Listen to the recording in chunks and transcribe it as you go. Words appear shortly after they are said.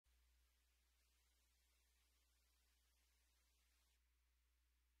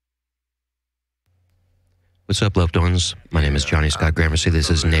What's up, loved ones? My name is Johnny Scott Gramercy. This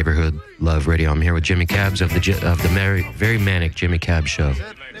is Neighborhood Love Radio. I'm here with Jimmy Cabs of the very manic Jimmy Cabs Show.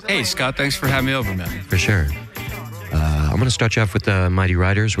 Hey, Scott, thanks for having me over, man. For sure. I'm going to start you off with the Mighty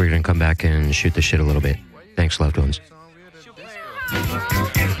Riders. We're going to come back and shoot the shit a little bit. Thanks, loved ones.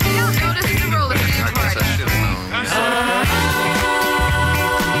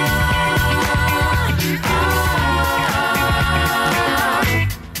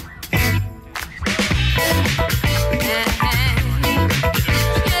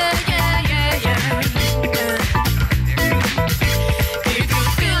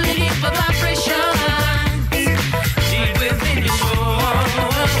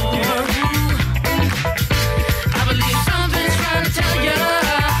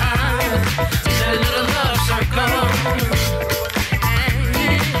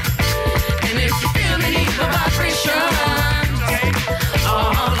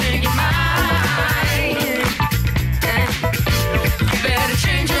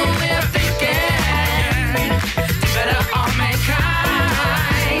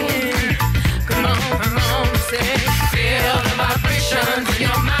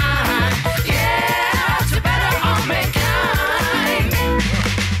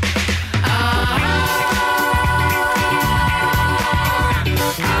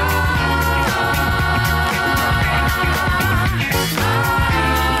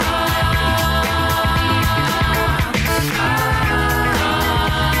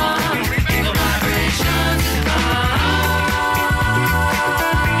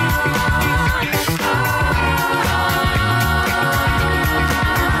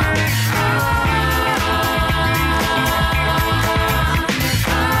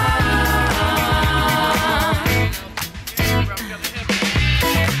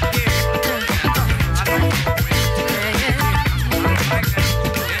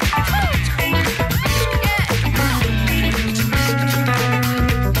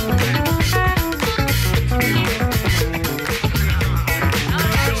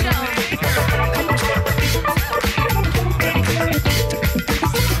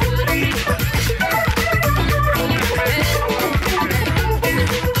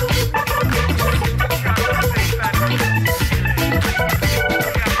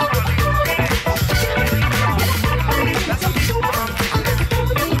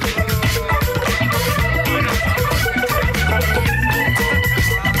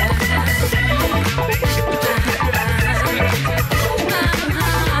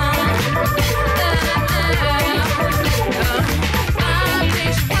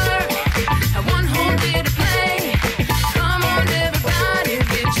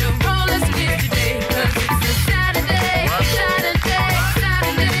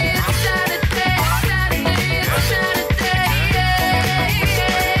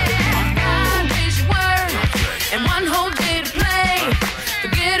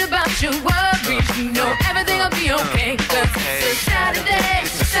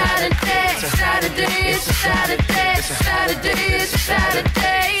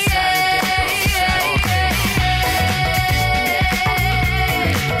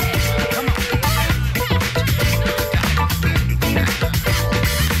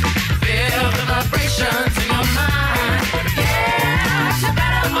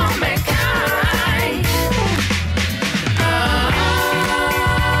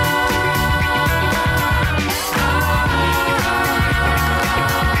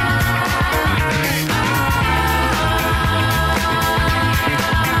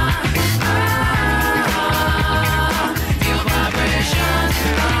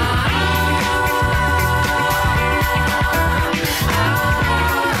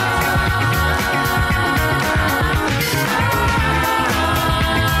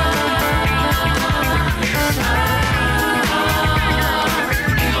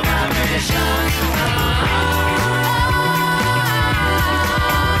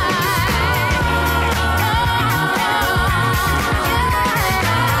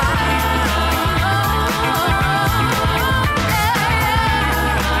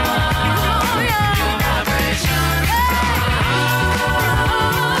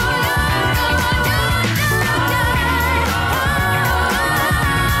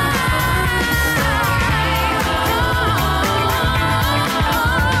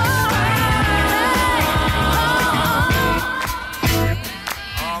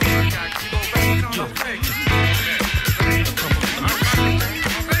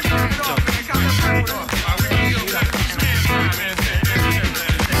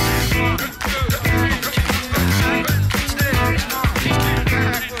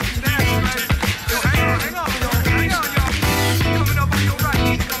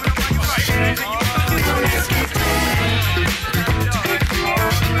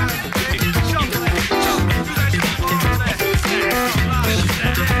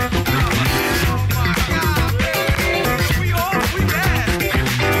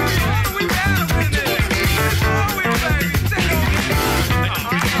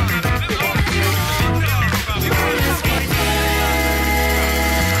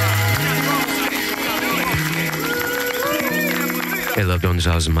 Hey, Love Donuts,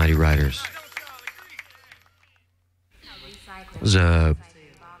 I was the Mighty Riders. It was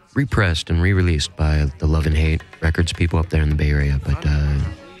repressed and re-released by the Love and Hate Records people up there in the Bay Area. But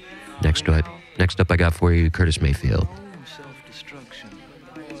next up I got for you Curtis Mayfield.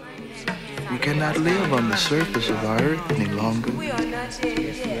 We cannot live on the surface of our earth any longer.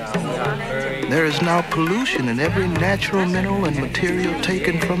 There is now pollution in every natural mineral and material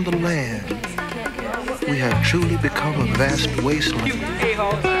taken from the land. We have truly become a vast wasteland.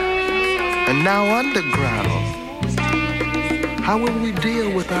 And now underground, how will we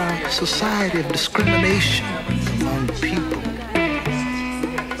deal with our society of discrimination among people?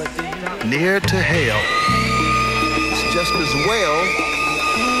 Near to hell, it's just as well.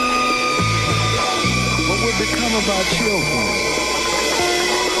 What will become of our children?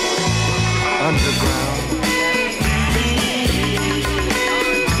 Underground.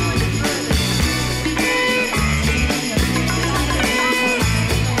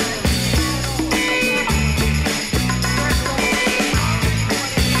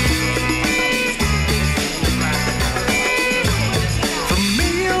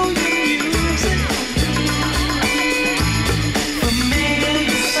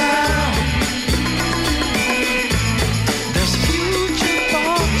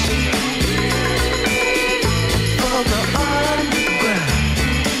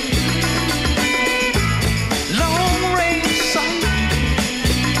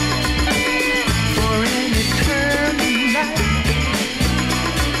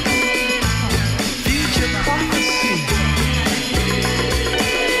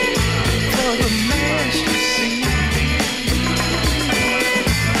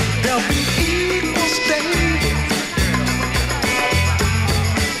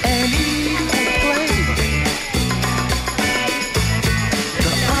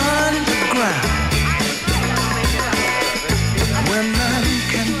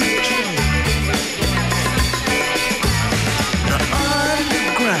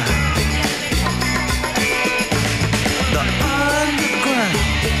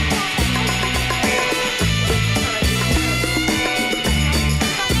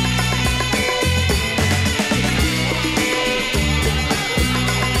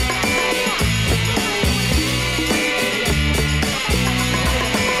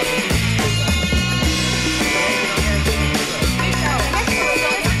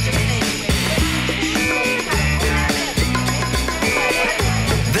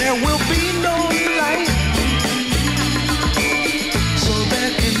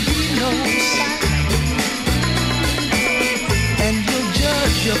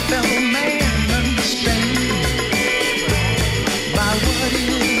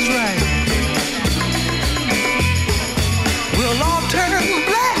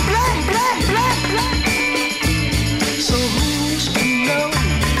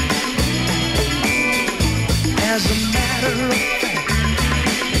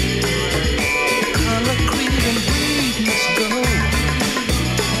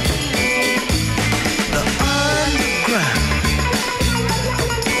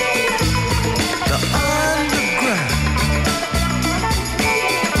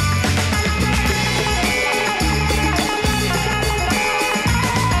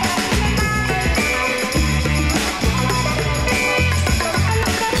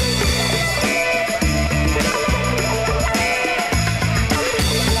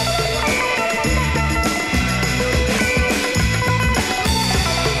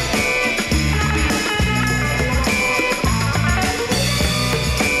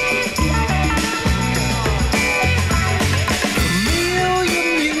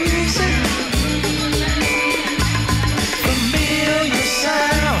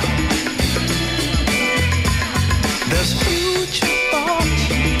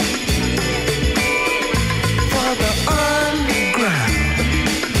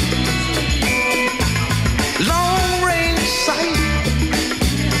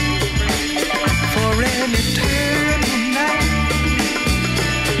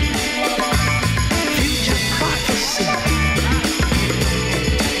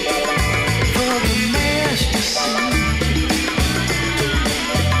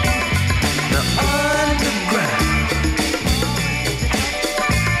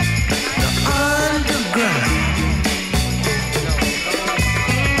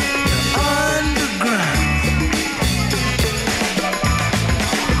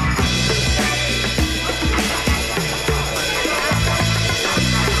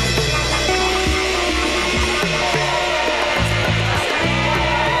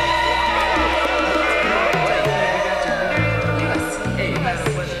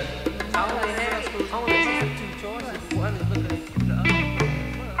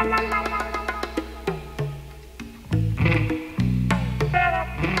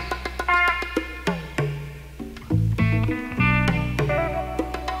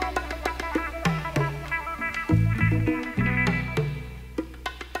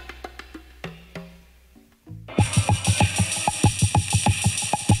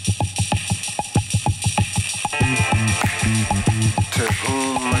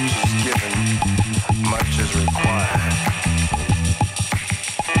 much is given, much is required.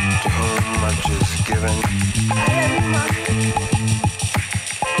 To whom much is given,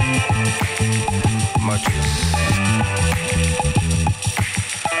 much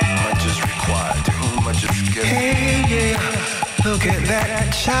is required. To whom much is given. Hey, yeah, look at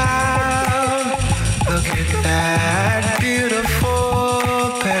that child. Look at that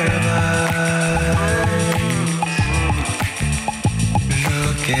beautiful paradise.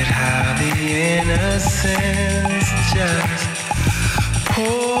 Look at how the innocence just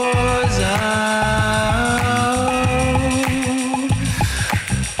pours out.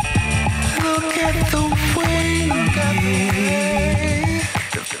 Look at the way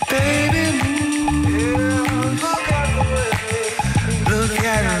the baby moves. Look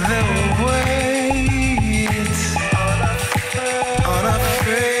at the way it's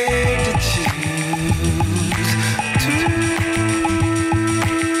unafraid to choose to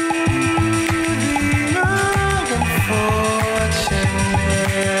the unfortunate.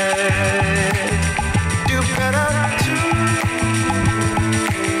 Do better to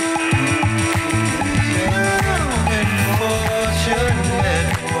the unfortunate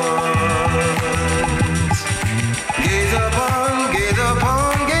ones. Gaze upon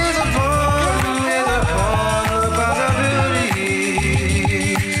the possibilities.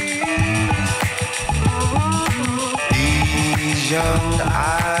 These young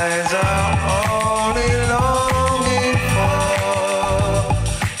eyes are only longing for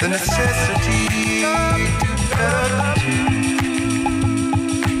the necessity to better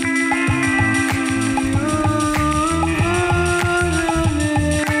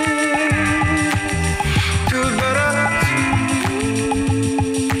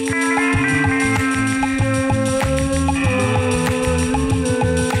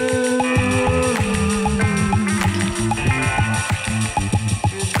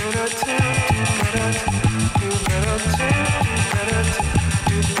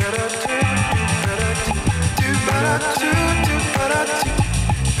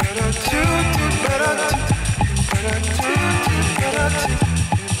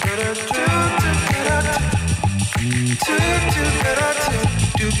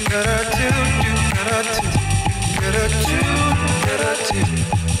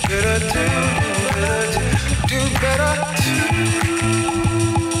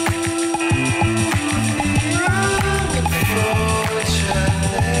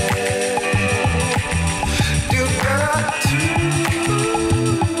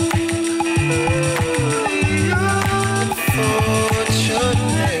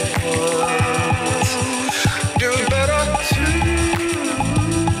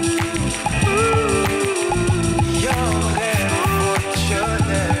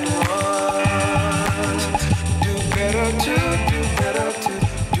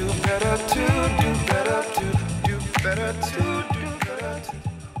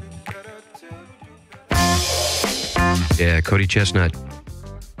Yeah, Cody Chestnut,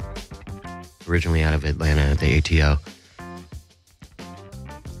 originally out of Atlanta at the ATL.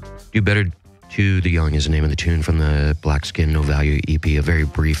 Do Better to the Young is the name of the tune from the Black Skin No Value EP, a very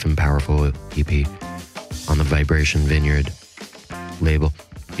brief and powerful EP on the Vibration Vineyard label.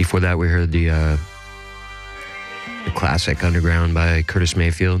 Before that, we heard the classic Underground by Curtis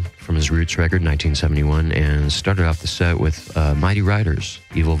Mayfield from his Roots record, 1971, and started off the set with Mighty Riders,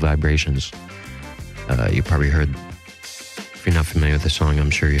 Evil Vibrations. You probably heard, if you're not familiar with the song,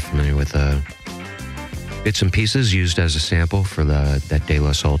 I'm sure you're familiar with bits and pieces used as a sample for that De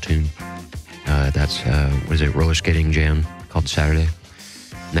La Soul tune. That's, what is it, Roller Skating Jam called Saturday.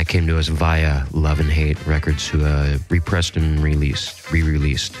 And that came to us via Love and Hate Records, who repressed and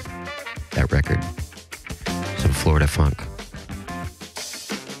re-released that record. Some Florida funk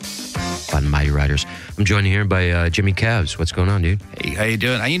by the Mighty Riders. I'm joined here by Jimmy Cavs. What's going on, dude? Hey, how you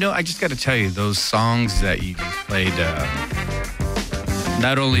doing? I just got to tell you, those songs that you just played,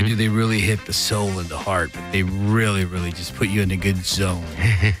 not only do they really hit the soul and the heart, but they really, really just put you in a good zone.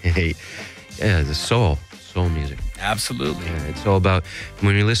 Yeah, the soul music. Absolutely. Yeah, it's all about,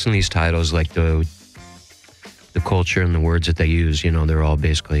 when you listen to these titles, like the culture and the words that they use, they're all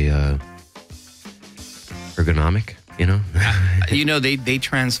basically ergonomic, they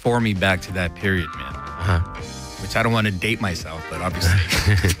transform me back to that period, man. Which I don't want to date myself, but obviously.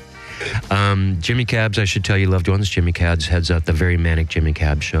 Jimmy Cabs, I should tell you, loved ones. Jimmy Cabs heads up the Very Manic Jimmy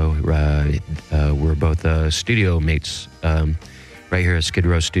Cabs show. We're both studio mates right here at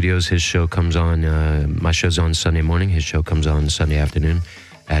Skidrow Studios. His show comes on, my show's on Sunday morning. His show comes on Sunday afternoon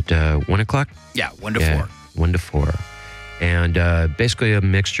at 1 o'clock. Yeah, 1 to 4. 1 to 4. And basically a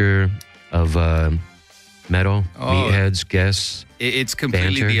mixture of metal, Oh. meatheads, guests. It's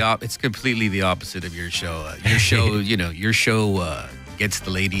completely Banter. it's completely the opposite of your show. Your show, your show gets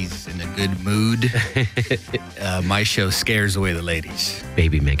the ladies in a good mood. My show scares away the ladies.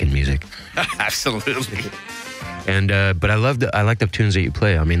 Baby making music. Absolutely. And but I like the tunes that you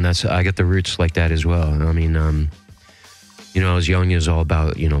play. I mean, I get the roots like that as well. I mean, I was young, it was all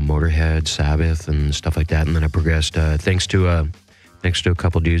about Motorhead, Sabbath, and stuff like that. And then I progressed thanks to a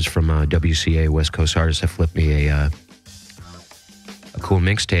couple dudes from WCA, West Coast artists, that flipped me a cool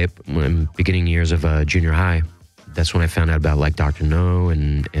mixtape in beginning years of junior high. That's when I found out about like Dr. No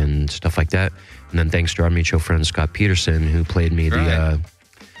and stuff like that. And then thanks to our mutual friend Scott Peterson, who played me the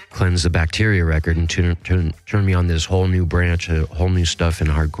Cleanse the Bacteria record and turned me on this whole new branch, whole new stuff in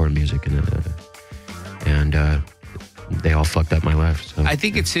hardcore music. And they all fucked up my life. So. I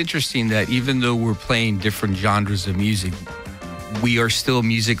think it's interesting that even though we're playing different genres of music, we are still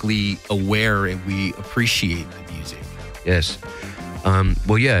musically aware and we appreciate the music. Yes.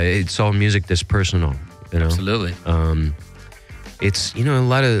 Well, yeah, it's all music that's personal. Absolutely. It's a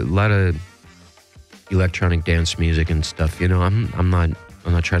lot of electronic dance music and stuff. I'm not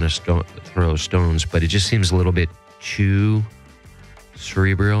trying to throw stones, but it just seems a little bit too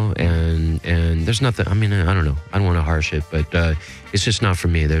cerebral and there's nothing. I mean, I don't know. I don't want to harsh it, but it's just not for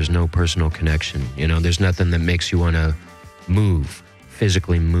me. There's no personal connection. There's nothing that makes you want to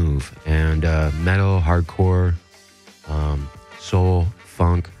physically move. And metal, hardcore, soul,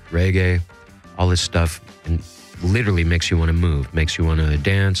 funk, reggae, all this stuff, and literally makes you want to move, makes you want to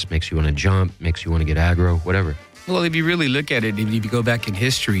dance, makes you want to jump, makes you want to get aggro, whatever. Well, if you really look at it, if you go back in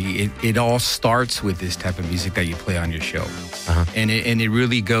history, it all starts with this type of music that you play on your show. Uh-huh. And it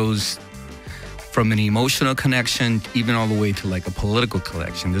really goes from an emotional connection even all the way to like a political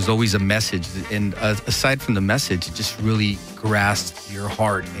connection. There's always a message. And aside from the message, it just really grasps your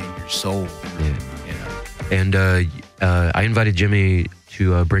heart and your soul. Yeah. And I invited Jimmy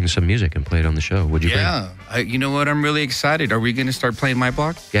to bring some music and play it on the show. Would you Yeah. You know what? I'm really excited. Are we going to start playing my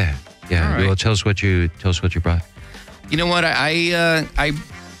block? Yeah. All right. Well, tell us what you brought. You know what? I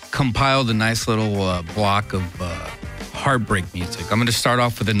compiled a nice little block of heartbreak music. I'm going to start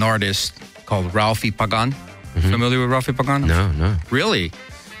off with an artist called Ralphie Pagan. Mm-hmm. Familiar with Ralphie Pagan? No. Really?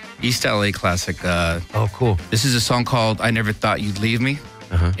 East LA classic. Oh, cool. This is a song called I Never Thought You'd Leave Me.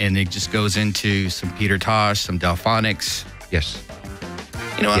 Uh-huh. And it just goes into some Peter Tosh, some Delphonics. Yes.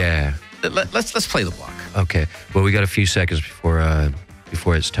 You know what? Yeah. Let's play the block. Okay. Well, we got a few seconds before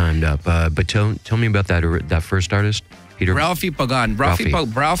it's timed up. But tell me about that first artist, Peter. Ralphie Pagan.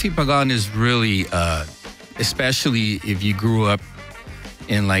 Ralphie Pagan is really, especially if you grew up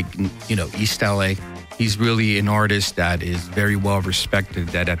in East LA, he's really an artist that is very well respected,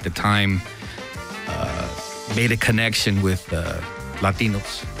 that at the time made a connection with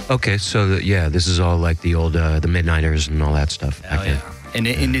Latinos. Okay, so this is all like the old the Midnighters and all that stuff. Oh, yeah. And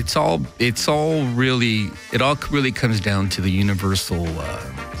it all really comes down to the universal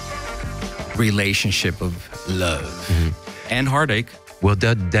relationship of love and heartache. Well,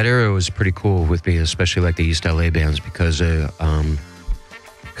 that era was pretty cool with me, especially like the East LA bands, because for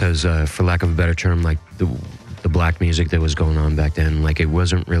lack of a better term, like the black music that was going on back then, like it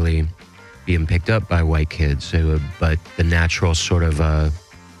wasn't really being picked up by white kids, but the natural sort of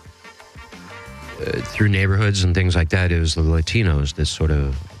through neighborhoods and things like that, it was the Latinos that sort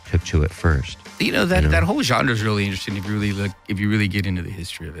of took to it first. That whole genre is really interesting if you really get into the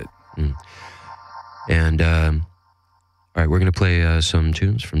history of it. And all right, we're gonna play some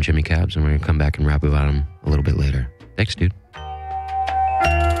tunes from Jimmy Cabs, and we're gonna come back and rap about them a little bit later. Thanks, dude.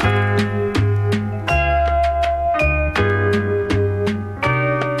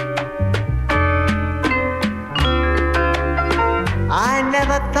 I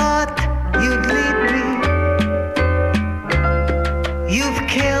never thought you'd leave me. You've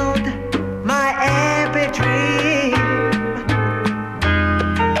killed my every dream.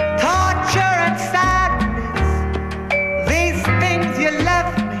 Torture and sadness, these things you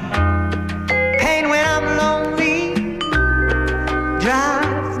left me. Pain when I'm lonely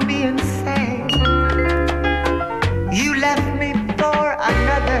drives me insane. You left me for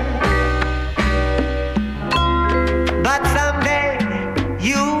another, but someday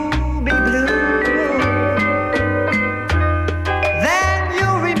you'll be blue. Then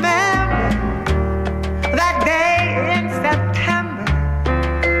you'll remember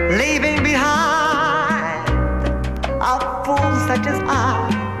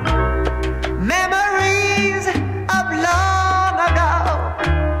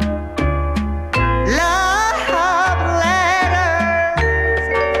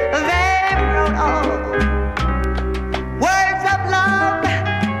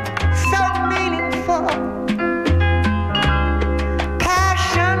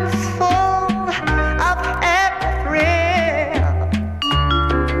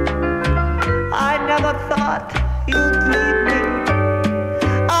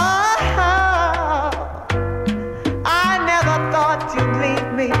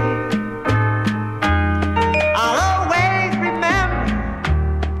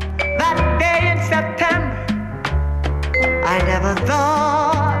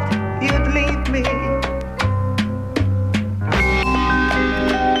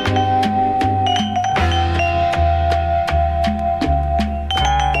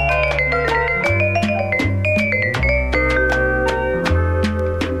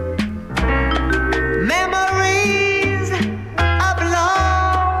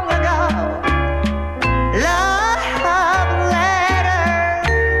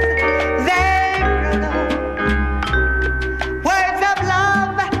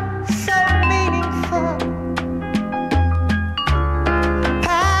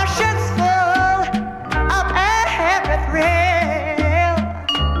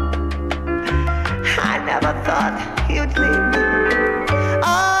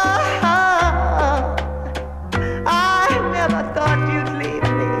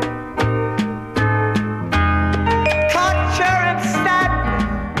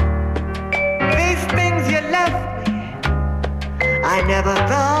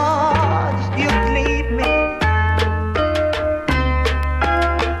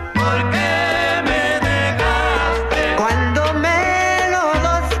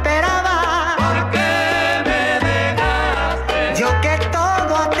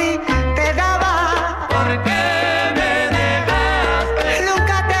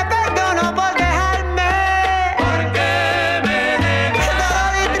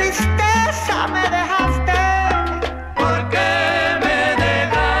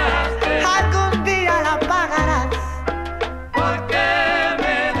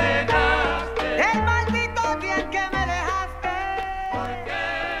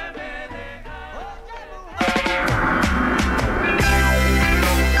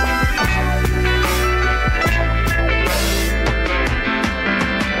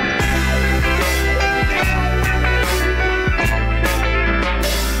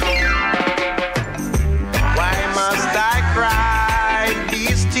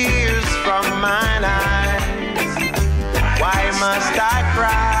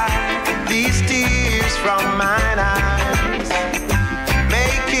cry these tears from mine eyes,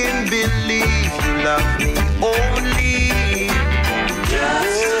 making believe you love me only.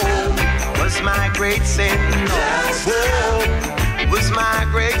 Was my great sin. Was my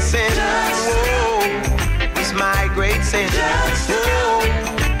great sin. Was my great sin.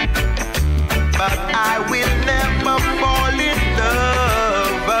 But I will never fall in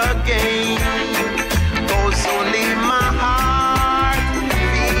love again, 'cause only my heart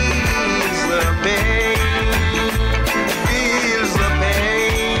feels the pain, feels the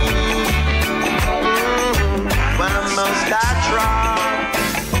pain. Why must I try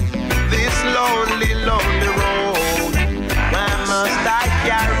this lonely, lonely road? Why must I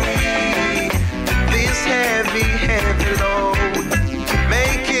carry this heavy, heavy load?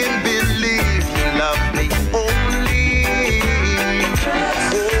 Making believe you love me only.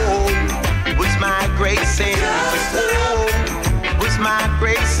 Oh, was my great sin. Oh, was my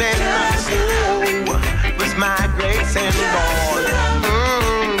great sin. Oh, was my great sin, Lord.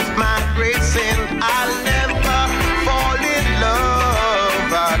 My great sin. I'll never fall in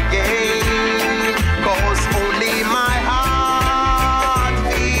love again, 'cause only my heart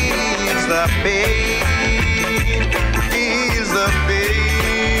feels the pain, feels the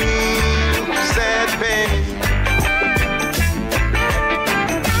pain, sad pain.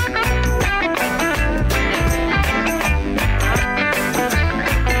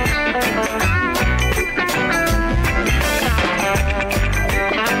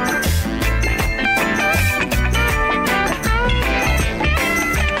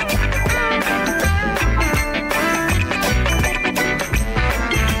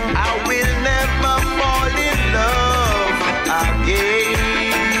 I will never fall in love again,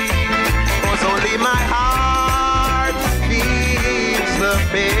 'cause only my heart feels the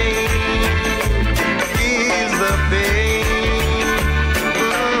pain, feels the pain.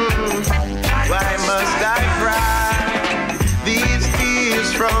 Why must I cry these tears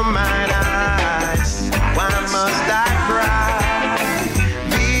from mine eyes? Why must I cry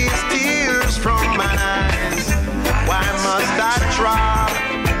these tears from mine eyes? Why must I drop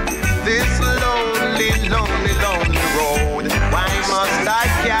this lonely, lonely, lonely road? Why must I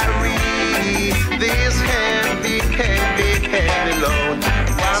carry this heavy, heavy, heavy load?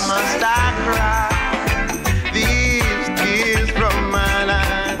 Why must I cry these tears from mine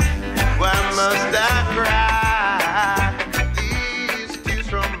eyes? Why must I cry these tears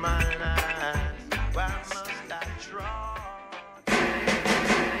from mine eyes? Why must I draw?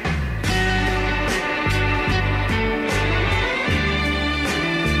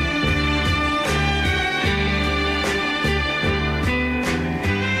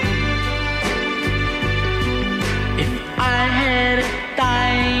 I had a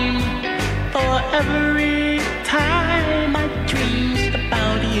dime for every time I dreamed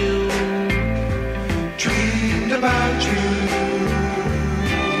about you. Dreamed about you.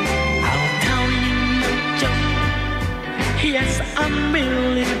 I'll tell you no joke. Yes, I'm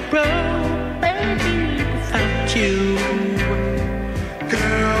really broke, baby, without you.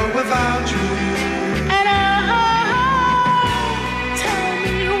 Girl, without you. And tell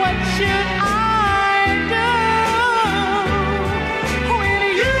me what should I do when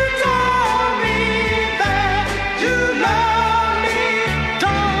you tell me that you love me,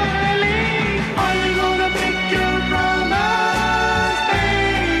 darling? Are you gonna break your promise,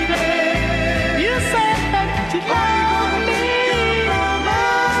 baby? You said that you love me,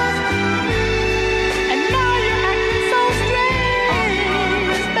 and now you're acting so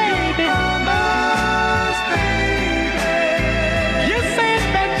strange, baby. You said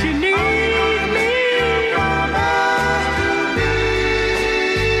that you need me.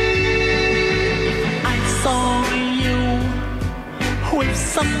 I saw you with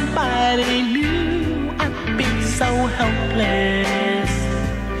somebody new, I'd be so helpless.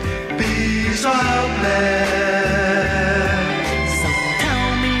 Be so helpless. So tell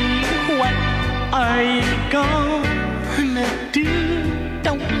me, what are you gonna do?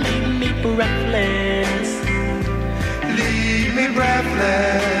 Don't leave me breathless. Leave me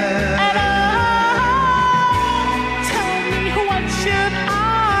breathless. And tell me, what should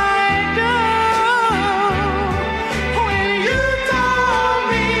I do when you tell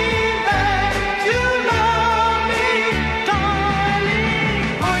me that you love me, darling?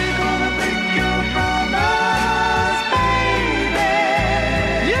 Are you gonna break your promise, baby?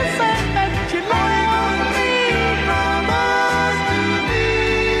 You said that you love me, promise to me.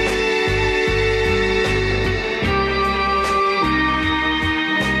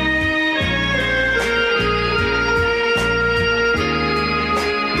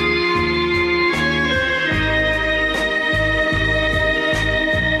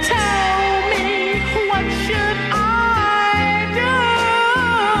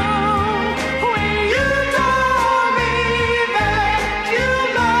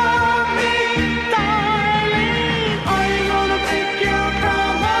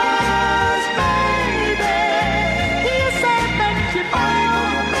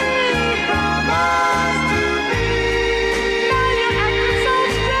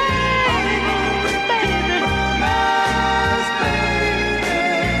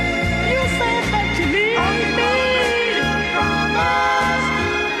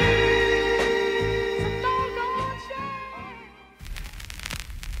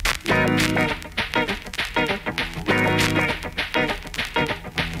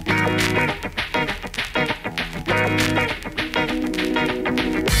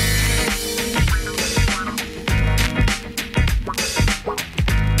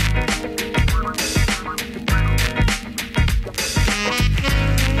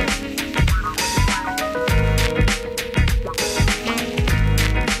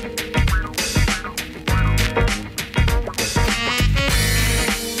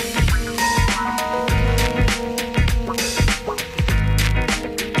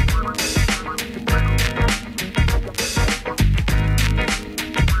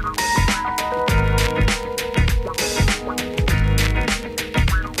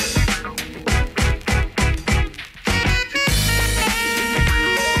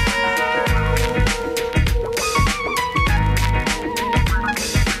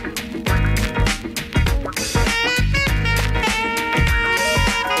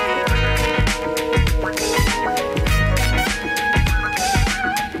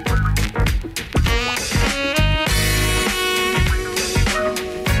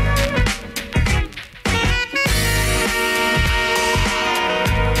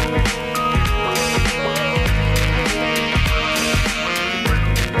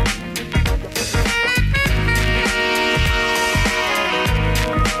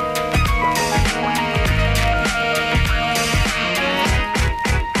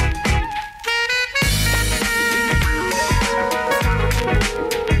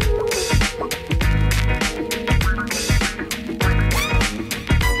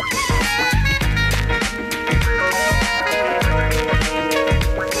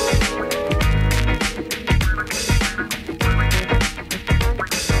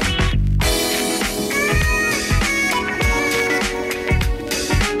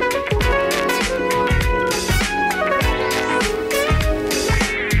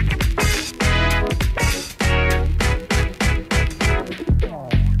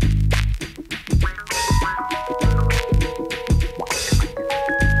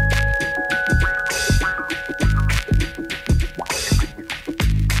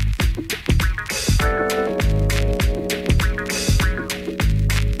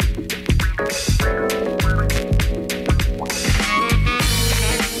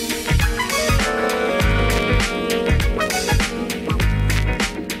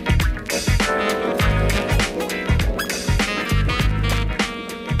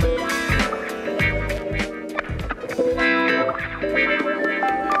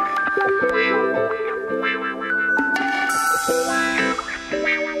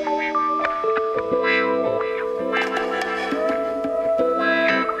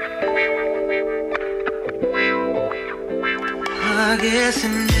 I guess it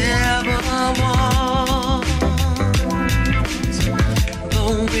never was the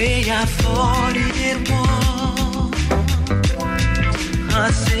way I thought it was. I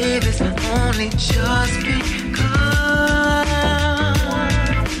say this only just because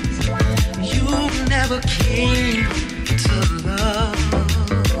you never came to love.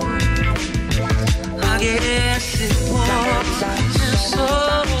 I guess it was so.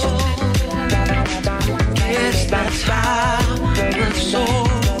 Guess that's how the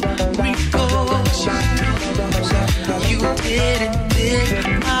story goes. You didn't dig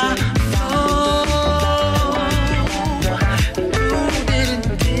my flow. You didn't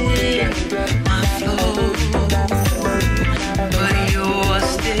dig my flow. But you're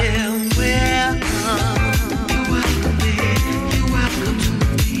still welcome. You're welcome, babe. You're welcome to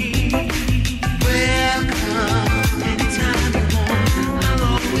me. Welcome. Anytime you want, I'll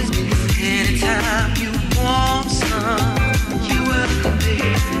always be there. Anytime you want some, you're welcome,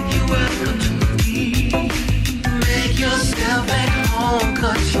 babe. You're welcome to me. Make yourself at home,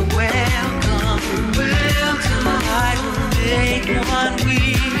 'cause you're welcome. Welcome. I will make one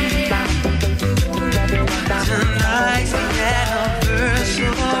week. Tonight's the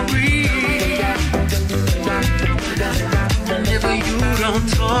anniversary. And if you don't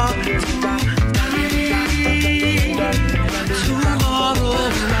talk to me, tomorrow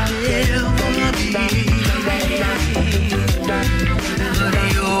will never be. But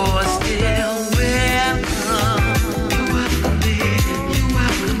you're still welcome. You're welcome, babe. You're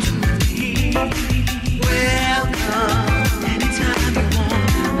welcome to me. Welcome. Anytime you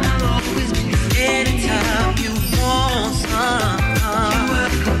want, I'll always be there. Anytime you want some, you're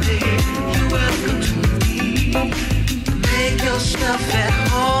welcome, babe. You're welcome to me. Make yourself at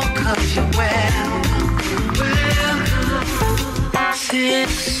home, 'cause you're welcome. Welcome.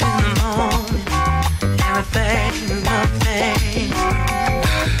 6 in the morning, everything's nothing.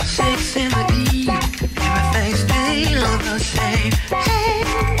 6 in the evening, everything's still the same. Hey,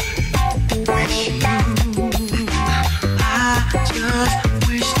 wish you, I just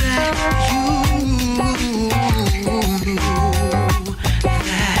wish that you knew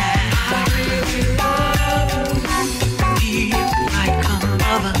that I really love you like a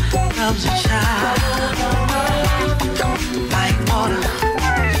mother loves a child. Like water,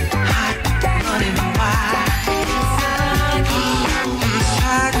 hot, running wild.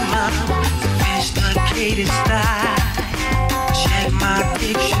 Inside my sophisticated style. Check my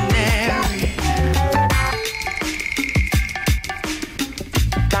dictionary.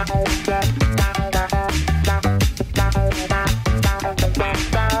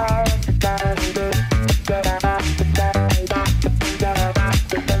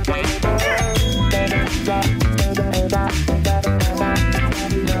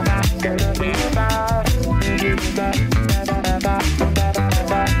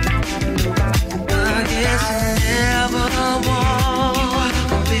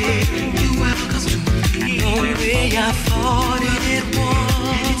 I thought it was.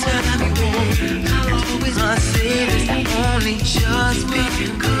 Anytime you want, I'll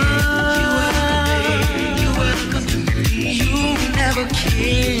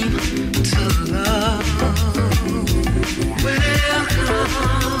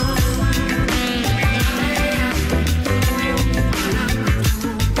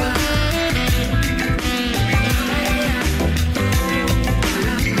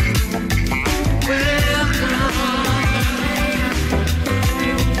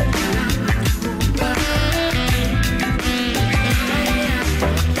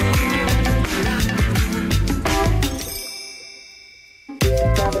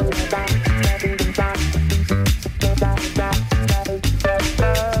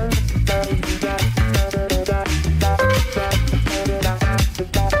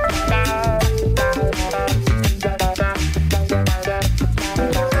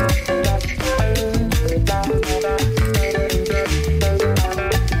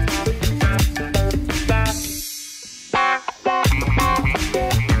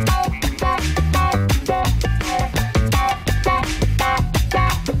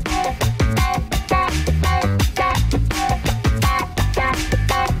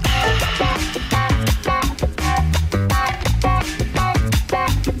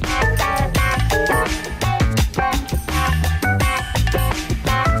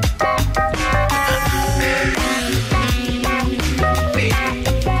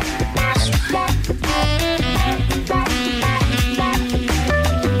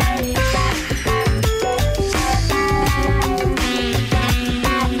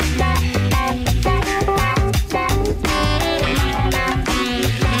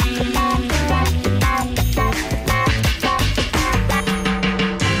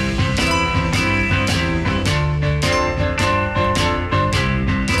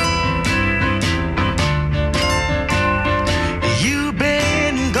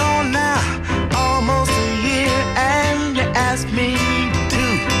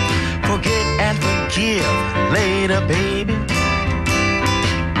later, baby.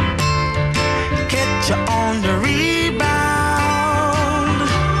 Catch you on the rebound.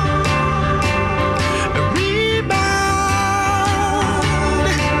 Rebound.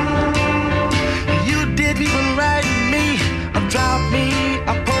 You didn't even write me or drop me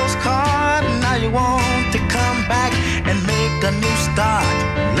a postcard. Now you want to come back and make a new start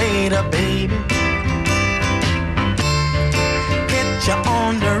later, baby. Catch you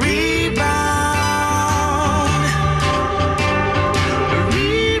on the rebound.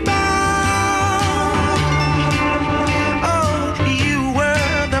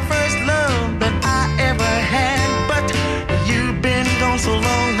 So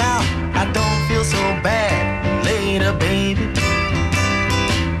long now, I don't feel so bad later, baby.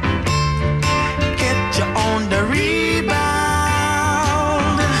 Get you on the rebound.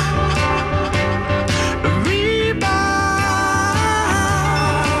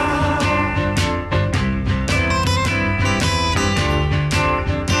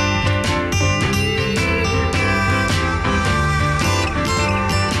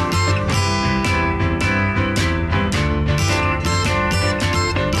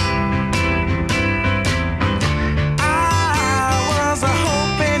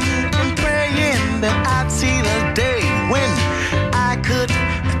 See the day when I could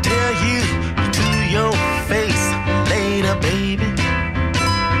tell you to your face later, baby.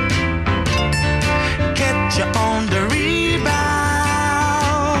 Catch you on the rebound.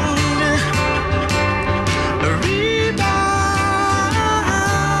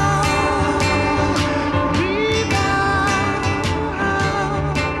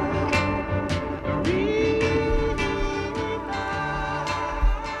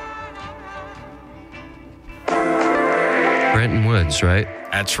 Brenton Woods, right?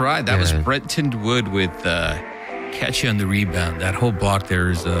 That's right. That was Brenton Wood with Catch You on the Rebound. That whole block there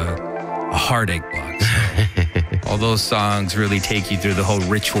is a heartache block. So all those songs really take you through the whole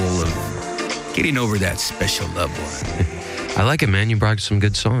ritual of getting over that special loved one. I like it, man. You brought some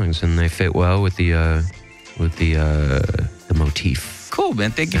good songs, and they fit well with the motif. Cool,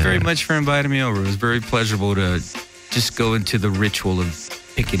 man. Thank you very much for inviting me over. It was very pleasurable to just go into the ritual of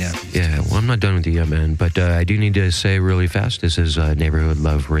picking out these tunes. Well, I'm not done with you yet, man, but I do need to say really fast, this is Neighborhood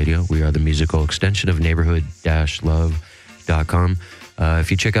Love Radio. We are the musical extension of neighborhood-love.com.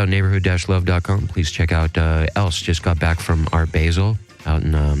 If you check out neighborhood-love.com, please check out Else. Just got back from Art Basel out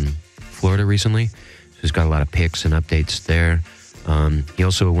in Florida recently. So he's got a lot of pics and updates there. He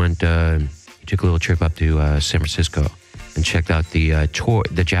also went, he took a little trip up to San Francisco and checked out the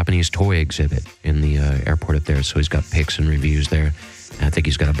Japanese toy exhibit in the airport up there. So he's got pics and reviews there. I think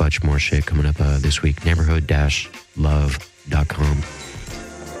he's got a bunch more shit coming up this week. Neighborhood-love.com.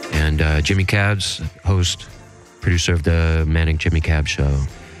 And Jimmy Cabs, host, producer of the Manic Jimmy Cab Show.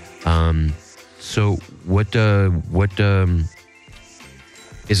 So what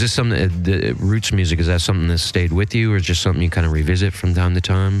is this something, the roots music, is that something that stayed with you, or is just something you kind of revisit from time to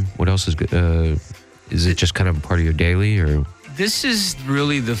time? What else is it just kind of a part of your daily, or? This is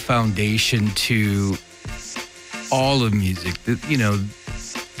really the foundation to all of music. You know,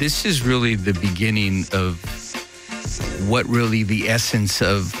 this is really the beginning of what really the essence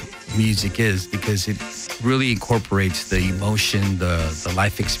of music is, because it really incorporates the emotion, the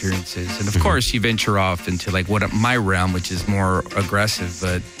life experiences. And of course, you venture off into like my realm, which is more aggressive.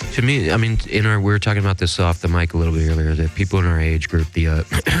 But to me, I mean, we were talking about this off the mic a little bit earlier, that people in our age group, the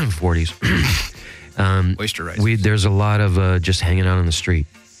 40s, oyster rice. There's a lot of just hanging out on the street,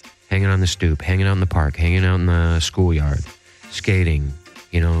 hanging on the stoop, hanging out in the park, hanging out in the schoolyard, skating,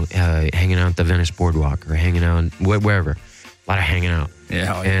 hanging out at the Venice Boardwalk, or hanging out wherever. A lot of hanging out.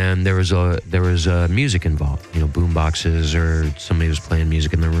 Yeah. And there was music involved, boom boxes, or somebody was playing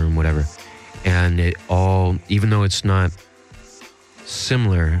music in their room, whatever. And it all, even though it's not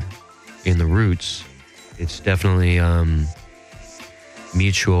similar in the roots, it's definitely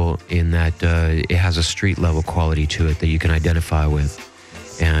mutual in that it has a street level quality to it that you can identify with.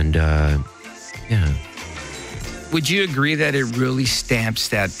 And yeah. Would you agree that it really stamps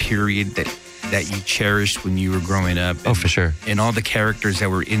that period that you cherished when you were growing up? Oh, for sure. And all the characters that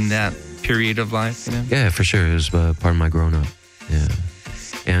were in that period of life, Yeah, for sure. It was part of my growing up. Yeah.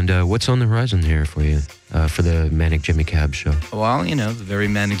 And what's on the horizon here for you for the Manic Jimmy Cab Show? Well, the very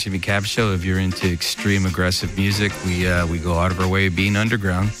Manic Jimmy Cab Show. If you're into extreme aggressive music, we go out of our way being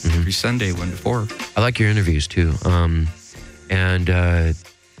underground every Sunday, 1 to 4. I like your interviews too. And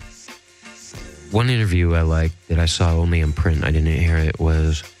one interview I liked that I saw only in print, I didn't hear it,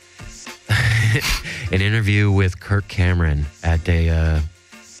 was an interview with Kirk Cameron at the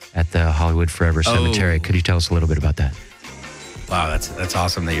Hollywood Forever Cemetery. Could you tell us a little bit about that? Wow, that's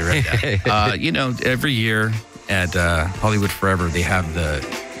awesome that you read that. Every year at Hollywood Forever, they have the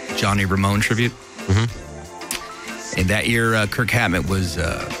Johnny Ramone tribute. And that year, Kirk Hammett was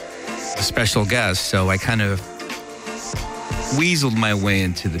a special guest, so I kind of weaseled my way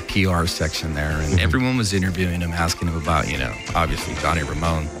into the PR section there, and everyone was interviewing him, asking him about, obviously Johnny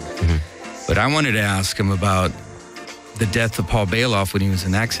Ramone. But I wanted to ask him about the death of Paul Bailoff when he was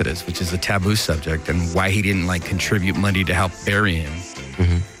in Exodus, which is a taboo subject, and why he didn't contribute money to help bury him.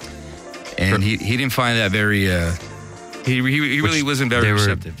 And he didn't find that very. He really wasn't very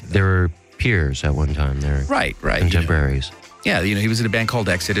receptive to that. They were peers at one time. They're right, contemporaries. Yeah, he was in a band called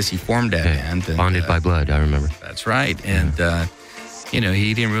Exodus. He formed that band. And, Bonded by blood, I remember. That's right. And,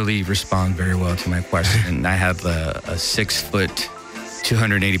 he didn't really respond very well to my question. And I had a 6-foot,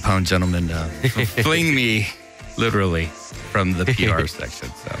 280-pound gentleman fling me, literally, from the PR section.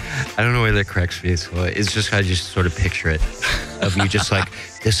 So I don't know why that cracks me. So it's just, I just sort of picture it, of you just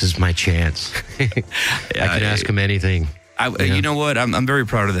this is my chance. I can ask him anything. You know what? I'm very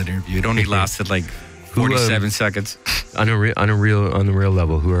proud of that interview. It only lasted 47 seconds. On the real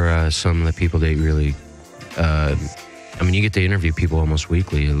level, who are some of the people that really? You get to interview people almost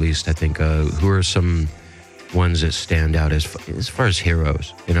weekly, at least. I think. Who are some ones that stand out as far as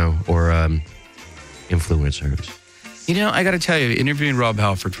heroes, or influencers? I got to tell you, interviewing Rob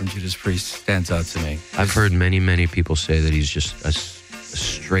Halford from Judas Priest stands out to me. I've heard many people say that he's just a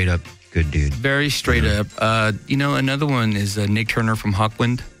straight up good dude. Very straight up. Another one is Nick Turner from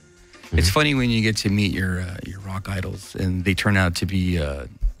Hawkwind. It's funny when you get to meet your rock idols and they turn out to be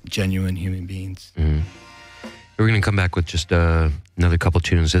genuine human beings. We're going to come back with just another couple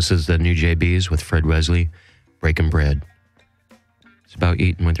tunes. This is the New JBs with Fred Wesley, Breaking Bread. It's about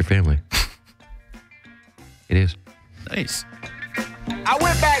eating with your family. It is. Nice. I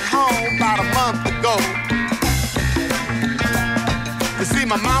went back home about a month ago to see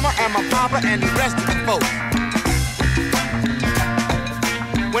my mama and my papa and the rest of the folks.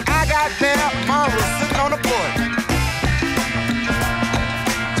 When I got there, Mom was sitting on the porch,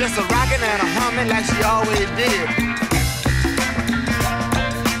 just a rocking and a humming like she always did.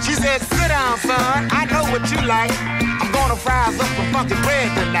 She said, "Sit down, son, I know what you like. I'm gonna fry us up some funky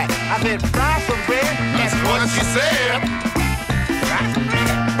bread tonight." I said, "Fry some bread?" That's what she said. Fry some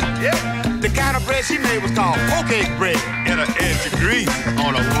bread? Yeah. The kind of bread she made was called hoe cake bread. In an inch of grease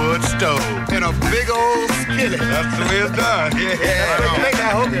on a wood stove. In a big old skillet. That's the way it's done. Yeah. Make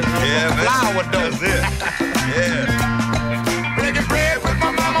that hoe cake. Yeah, man. Flour dough. That's it. Yeah. Breaking bread with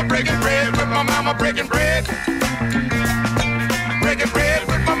my mama, breaking bread with my mama, breaking bread. Breaking bread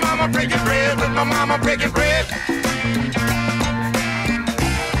with my mama, breaking bread with my mama, breaking bread.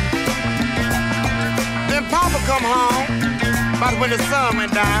 Then Papa come home about when the sun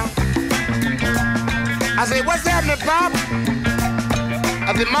went down. I said, "What's happening, Papa?"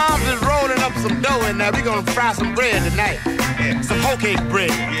 I said, "Mom's just rolling up some dough in there. We're gonna fry some bread tonight. Some hoe cake bread."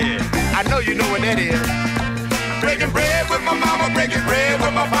 Yeah. I know you know what that is. Breaking bread with my mama, breaking bread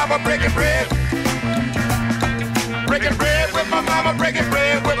with my papa, breaking bread. Breaking bread with my mama, breaking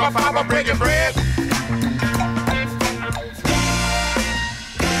bread with my papa, breaking bread.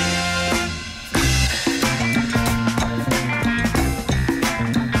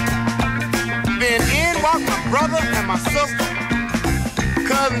 Then in walked my brother and my sister,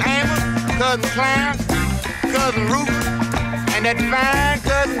 cousin Amos, cousin Clarence, cousin Ruth, and that fine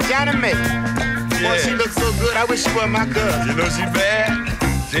cousin Johnny May. Boy, she looks so good, I wish she was my cousin. You know she bad?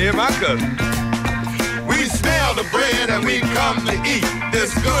 She ain't my cousin. We smell the bread and we come to eat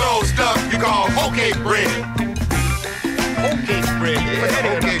this good old stuff you call hoe cake bread. Hoe cake bread? Yeah,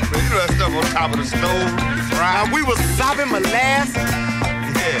 hoe cake bread. You know that stuff on top of the stove? Now we was sopping molasses,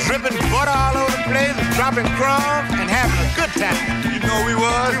 dripping butter all over the place, and dropping crumbs, and having a good time. You know we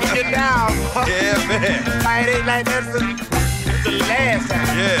was? We would get down. Yeah, man. I ain't like that since the last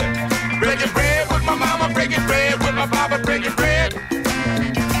time. Yeah. Breaking bread with my mama, breaking bread with my papa, breaking bread.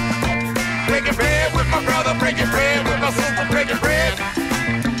 Breaking bread with my brother, breaking bread with my sister, breaking bread.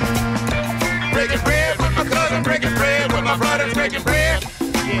 Breaking bread with my cousin, breaking bread with my brothers, breaking bread.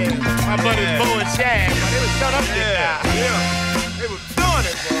 Yeah, my buddies Bo and Shag, they was shut up this time. Yeah, they was doing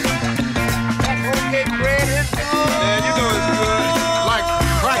it, bro. That hoe cake bread is good. Man, you know it's good. Like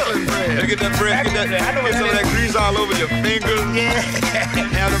crackling bread. You get that bread, get some of that grease all over your fingers. Yeah.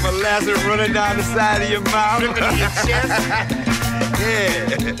 Have the molasses running down the side of your mouth. Dripping in your chest. Yeah.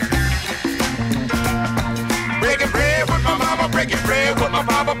 Breaking bread with my mama, breaking bread with my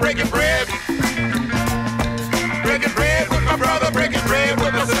papa, breaking bread. Breaking bread with my brother, breaking bread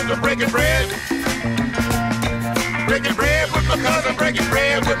with my sister, breaking bread. Breaking bread with my cousin, breaking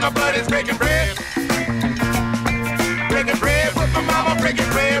bread with my buddies, breaking bread. Breaking bread with my mama, breaking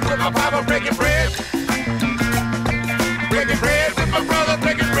bread with my papa, breaking bread.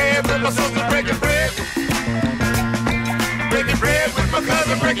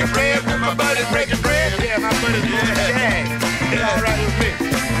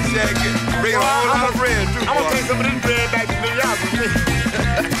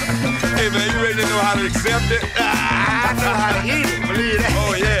 accept it? I know how to eat it, believe that.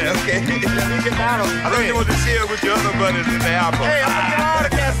 Oh, yeah, okay. Let me get down on I thought you wanted to share with your other buddies in the album. Hey, I'm gonna get all the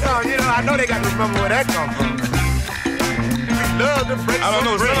cats on. You know, I know they got to remember where that come from. We love the break. I don't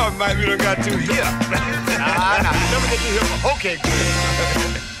know, some of them might be done got too hip. Nah, never get too hip for hoe cake.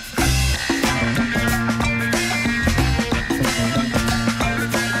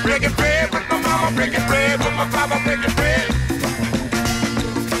 Breaking bread with my mama, breaking bread with my papa, breaking bread.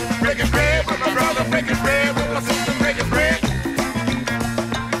 Breaking bread with my brother, breaking bread with my sister, breaking bread.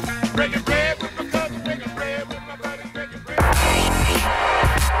 Breaking bread with my cousin, breaking bread with my buddies, breaking bread.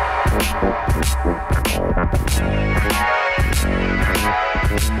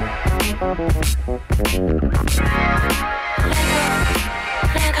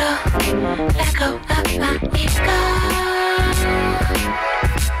 Let go of my ego.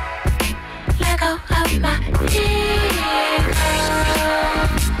 Let go of my ego.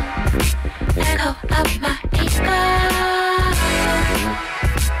 Let go of my ego.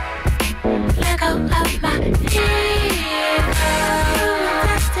 Let go of my ego.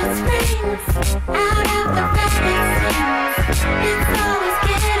 Dust its rings out of the rabbit scenes. It's always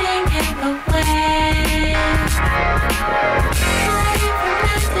getting in the way.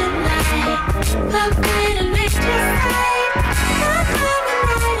 Love great and make you say I'm coming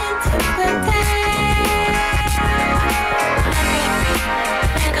right into the day.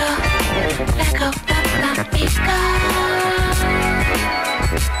 Let go of my ego. Let go of my ego.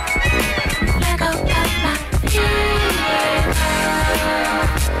 Let go of my ego.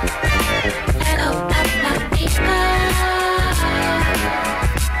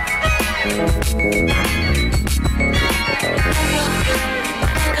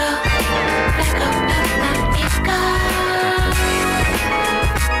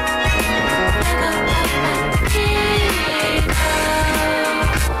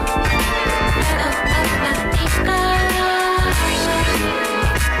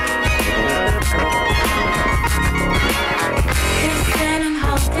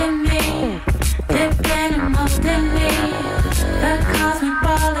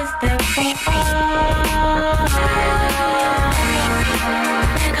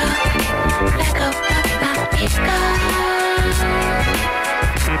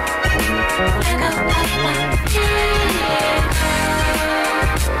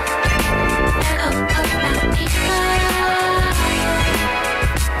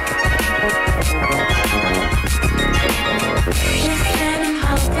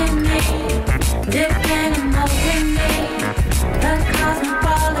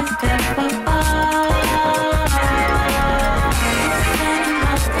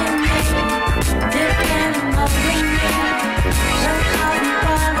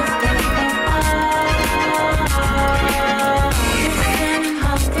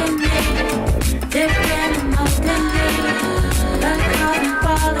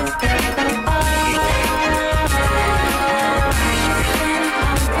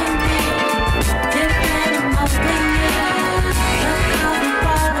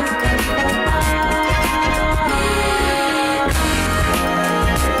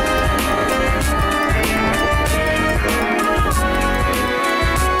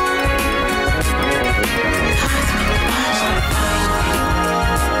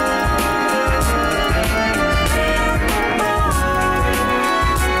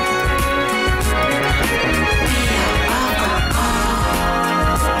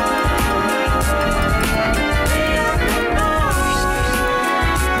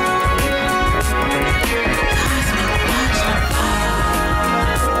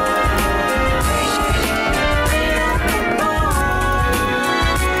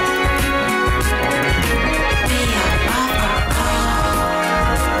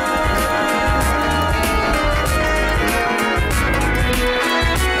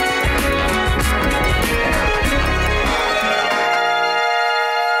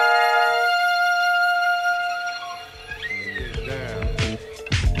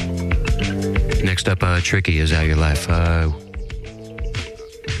 Next up, Tricky is Out Your Life. This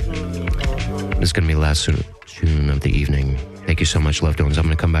is going to be the last tune of the evening. Thank you so much, loved ones. I'm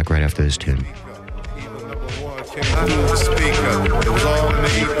going to come back right after this tune. Through the speaker, it was all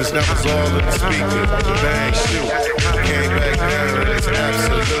me, cause that was all in the speaker. The bang shoot, came back down, and it's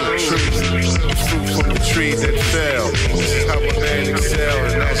absolute truth. Fruit from the tree that fell. This is how a man excel,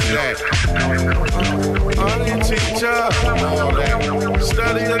 and that's that. Honey teacher, all that.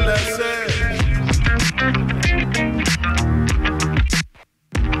 Study your lesson.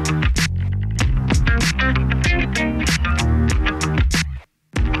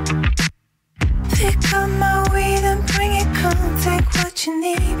 Pick up my weed and bring it, come take what you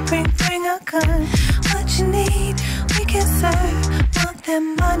need. Bring a gun.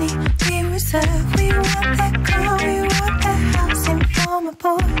 money we reserve. We want that car, we want that house. And for my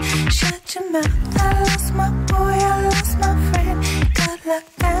boy, shut your mouth. I lost my boy, I lost my friend. Got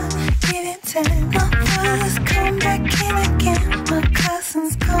locked down, give him 10. My brothers come back in again. My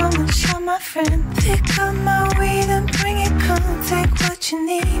cousins come and show my friend. Pick up my weed and bring it, come. Take what you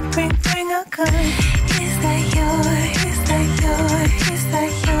need, bring a gun. Is that your life? Is that your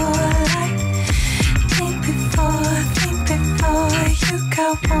life? Think before you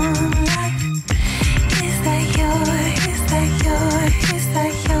got one life. Is that your life?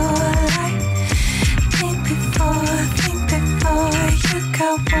 Think before you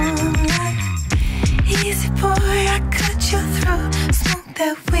got one life. Easy boy, I cut your throat. Smoke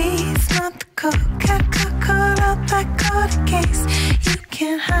that weed, smoke the coke. Got caught up, I caught a case. You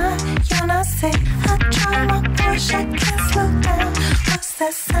can't hide, you're not safe. I drive my Porsche, I can't slow down. What's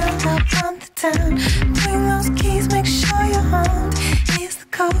that sound up on the town? Bring those keys, make sure you're armed. Here's the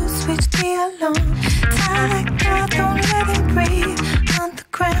code, switch the alarm. Tie that guy, don't let him breathe. On the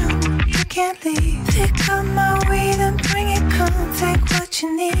ground, you can't leave. Pick up my weed and bring it, come. Take what you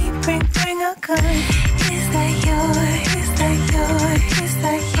need, bring a gun. Is that your life?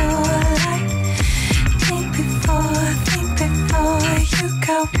 Think before you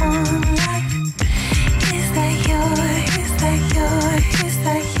got one life. Is that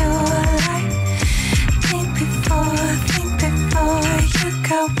your life? Think before you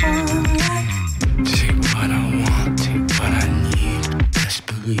got one life. Take what I want, take what I need. Best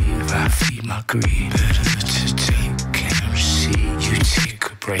believe I feed my greed. Better to take and receive. You take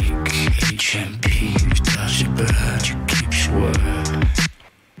a break, HMP. You does your bird, you keep your word.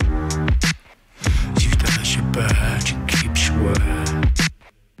 You does your bird, you keep your word.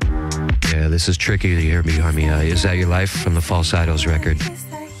 Yeah, this is tricky to hear behind me. Is That Your Life from the False Idols record.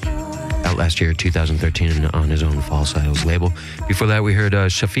 Out last year, 2013, on his own False Idols label. Before that, we heard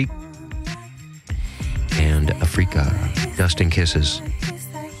Shafiq and Africa, Dust and Kisses.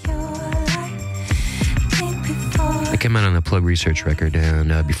 That came out on the Plug Research record.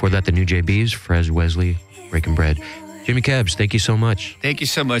 And before that, the New JBs, Frez Wesley, Breaking Bread. Jimmy Cabs, thank you so much. Thank you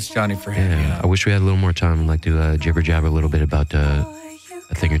so much, Johnny, for having me. I wish we had a little more time. I'd like to jibber jabber a little bit about a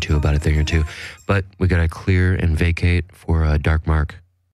thing or two. But we got to clear and vacate for Dark Mark.